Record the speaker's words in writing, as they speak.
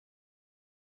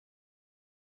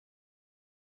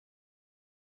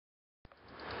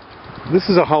This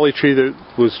is a holly tree that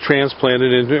was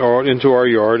transplanted into our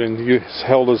yard and is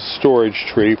held as a storage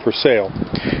tree for sale.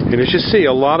 And as you see,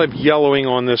 a lot of yellowing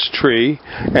on this tree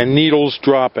and needles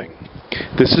dropping.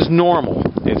 This is normal.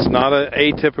 It's not an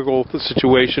atypical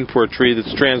situation for a tree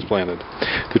that's transplanted.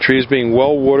 The tree is being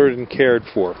well watered and cared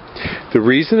for. The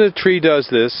reason the tree does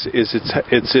this is it's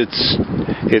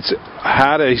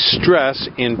had a stress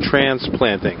in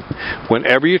transplanting.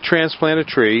 Whenever you transplant a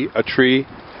tree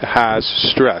has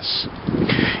stress.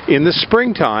 In the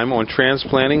springtime, on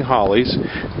transplanting hollies,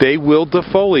 they will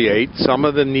defoliate some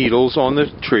of the needles on the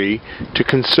tree to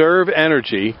conserve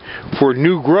energy for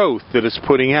new growth that it's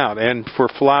putting out and for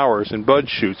flowers and bud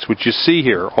shoots, which you see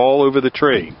here all over the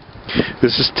tree.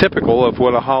 This is typical of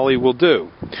what a holly will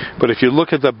do. But if you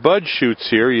look at the bud shoots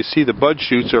here, you see the bud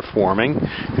shoots are forming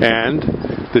and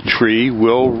the tree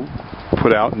will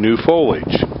put out new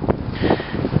foliage.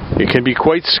 It can be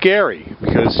quite scary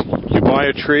because you buy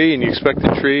a tree and you expect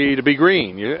the tree to be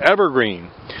green, evergreen.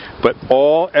 But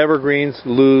all evergreens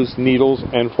lose needles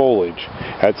and foliage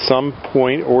at some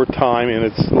point or time in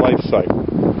its life cycle.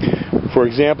 For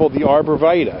example, the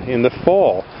arborvitae in the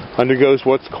fall undergoes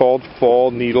what's called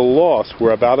fall needle loss,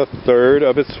 where about a third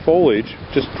of its foliage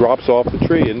just drops off the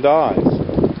tree and dies.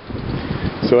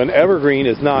 So an evergreen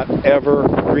is not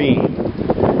evergreen.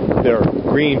 They're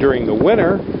green during the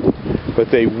winter, but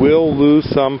they will lose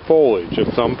some foliage at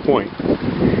some point.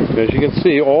 And as you can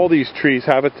see, all these trees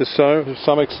have it to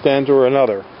some extent or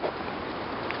another.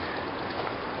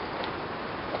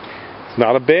 It's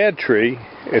not a bad tree,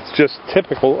 it's just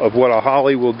typical of what a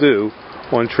holly will do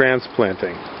on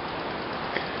transplanting.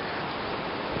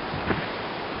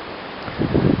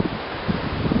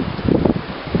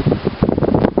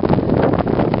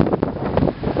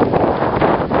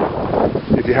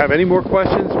 If you have any more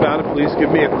questions about it, please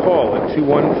give me a call at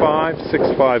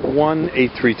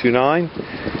 215-651-8329.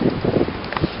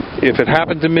 If it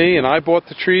happened to me and I bought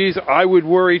the trees, I would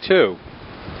worry too.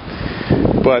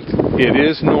 But it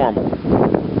is normal.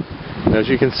 As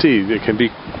you can see, it can be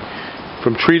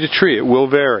from tree to tree. It will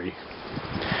vary.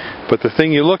 But the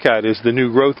thing you look at is the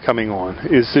new growth coming on.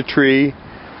 Is the tree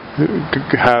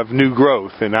have new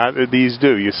growth? And these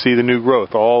do. You see the new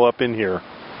growth all up in here.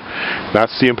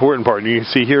 That's the important part. You can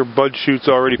see here bud shoots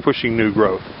already pushing new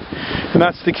growth. And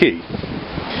that's the key.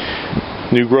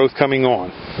 New growth coming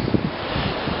on.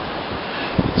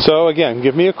 So again,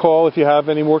 give me a call if you have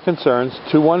any more concerns.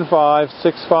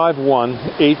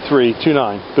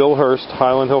 215-651-8329. Bill Hurst,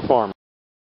 Highland Hill Farm.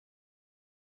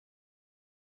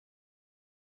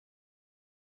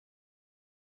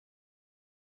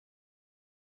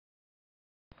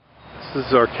 This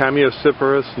is our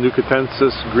Camiocyparis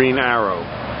nucatensis green arrow.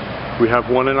 We have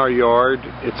one in our yard.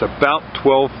 It's about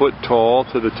 12 foot tall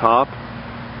to the top.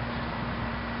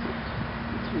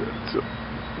 It's a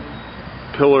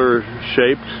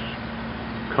pillar-shaped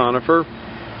conifer.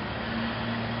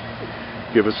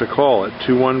 Give us a call at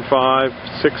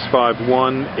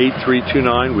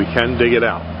 215-651-8329. We can dig it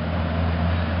out.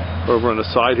 Over on the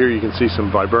side here you can see some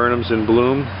viburnums in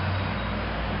bloom,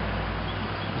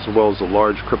 as well as a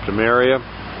large cryptomeria.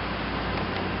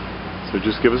 So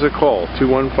just give us a call,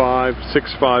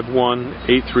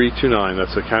 215-651-8329.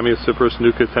 That's the Camiocyparis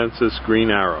nucatensis green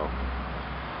arrow.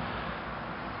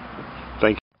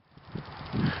 Thank you.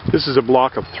 This is a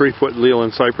block of 3-foot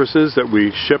Leland cypresses that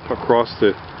we ship across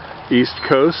the East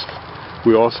Coast.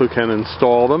 We also can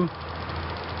install them.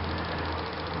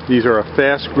 These are a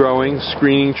fast-growing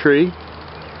screening tree.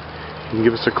 You can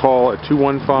give us a call at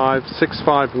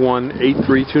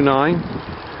 215-651-8329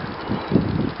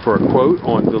 for a quote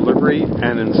on delivery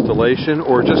and installation,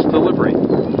 or just delivery.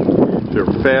 They're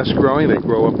fast-growing. They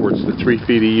grow upwards to 3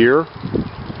 feet a year.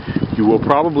 You will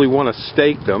probably want to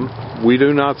stake them. We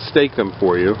do not stake them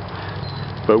for you,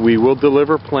 but we will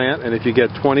deliver plant, and if you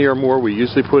get 20 or more, we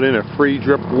usually put in a free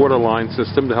drip water line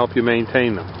system to help you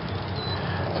maintain them.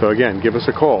 So again, give us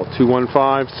a call,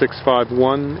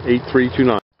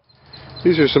 215-651-8329.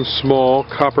 These are some small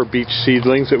copper beech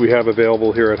seedlings that we have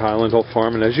available here at Highland Hill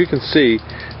Farm, and as you can see,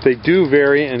 they do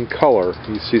vary in color.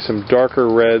 You see some darker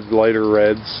reds, lighter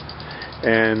reds,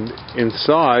 and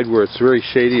inside, where it's very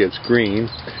shady, it's green.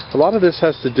 A lot of this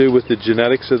has to do with the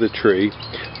genetics of the tree,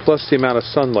 plus the amount of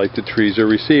sunlight the trees are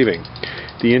receiving.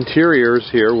 The interiors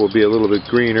here will be a little bit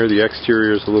greener, the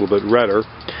exterior is a little bit redder,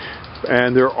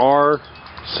 and there are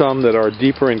some that are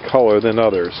deeper in color than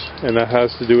others, and that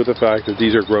has to do with the fact that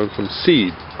these are grown from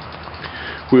seed.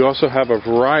 We also have a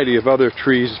variety of other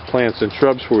trees, plants, and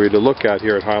shrubs for you to look at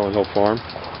here at Highland Hill Farm.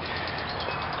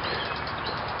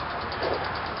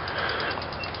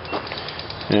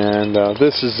 And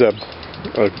this is an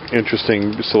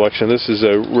interesting selection. This is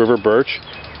a river birch.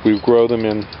 We grow them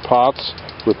in pots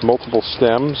with multiple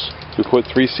stems. We put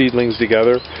 3 seedlings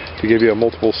together to give you a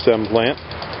multiple stem plant.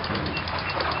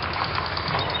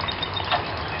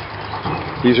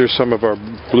 These are some of our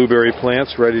blueberry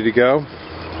plants ready to go.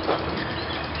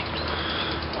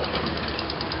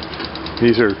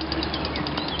 These are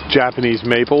Japanese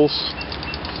maples.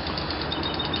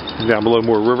 Down below,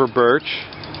 more river birch,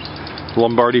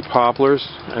 Lombardy poplars,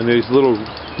 and these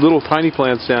little tiny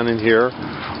plants down in here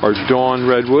are dawn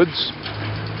redwoods.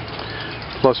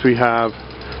 Plus we have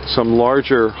some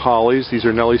larger hollies. These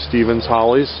are Nellie Stevens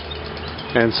hollies,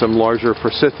 and some larger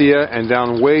forsythia, and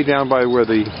way down by where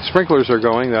the sprinklers are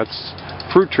going, that's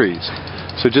fruit trees.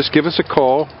 So just give us a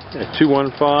call at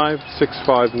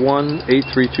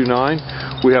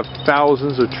 215-651-8329. We have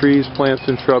thousands of trees, plants,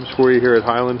 and shrubs for you here at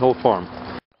Highland Hill Farm.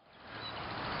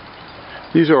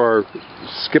 These are our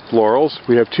skip laurels.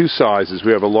 We have 2 sizes.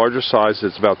 We have a larger size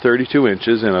that's about 32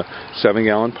 inches in a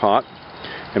 7-gallon pot,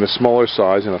 and a smaller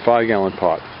size in a 5-gallon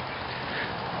pot.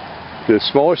 The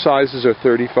smaller sizes are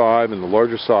 35 and the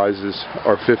larger sizes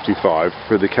are 55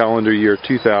 for the calendar year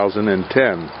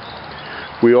 2010.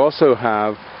 We also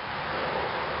have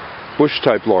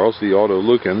bush-type laurels, the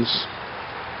autoleucans,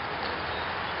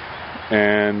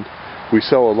 and we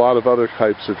sell a lot of other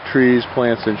types of trees,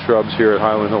 plants, and shrubs here at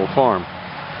Highland Hill Farm.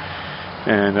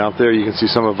 And out there you can see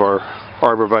some of our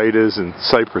arborvitaes and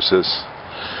cypresses.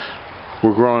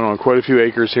 We're growing on quite a few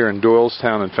acres here in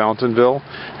Doylestown and Fountainville,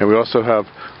 and we also have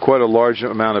quite a large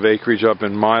amount of acreage up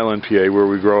in Milan, PA, where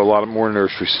we grow a lot more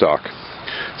nursery stock.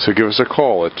 So give us a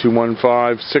call at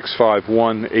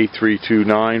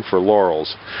 215-651-8329 for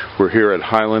laurels. We're here at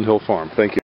Highland Hill Farm.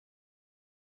 Thank you.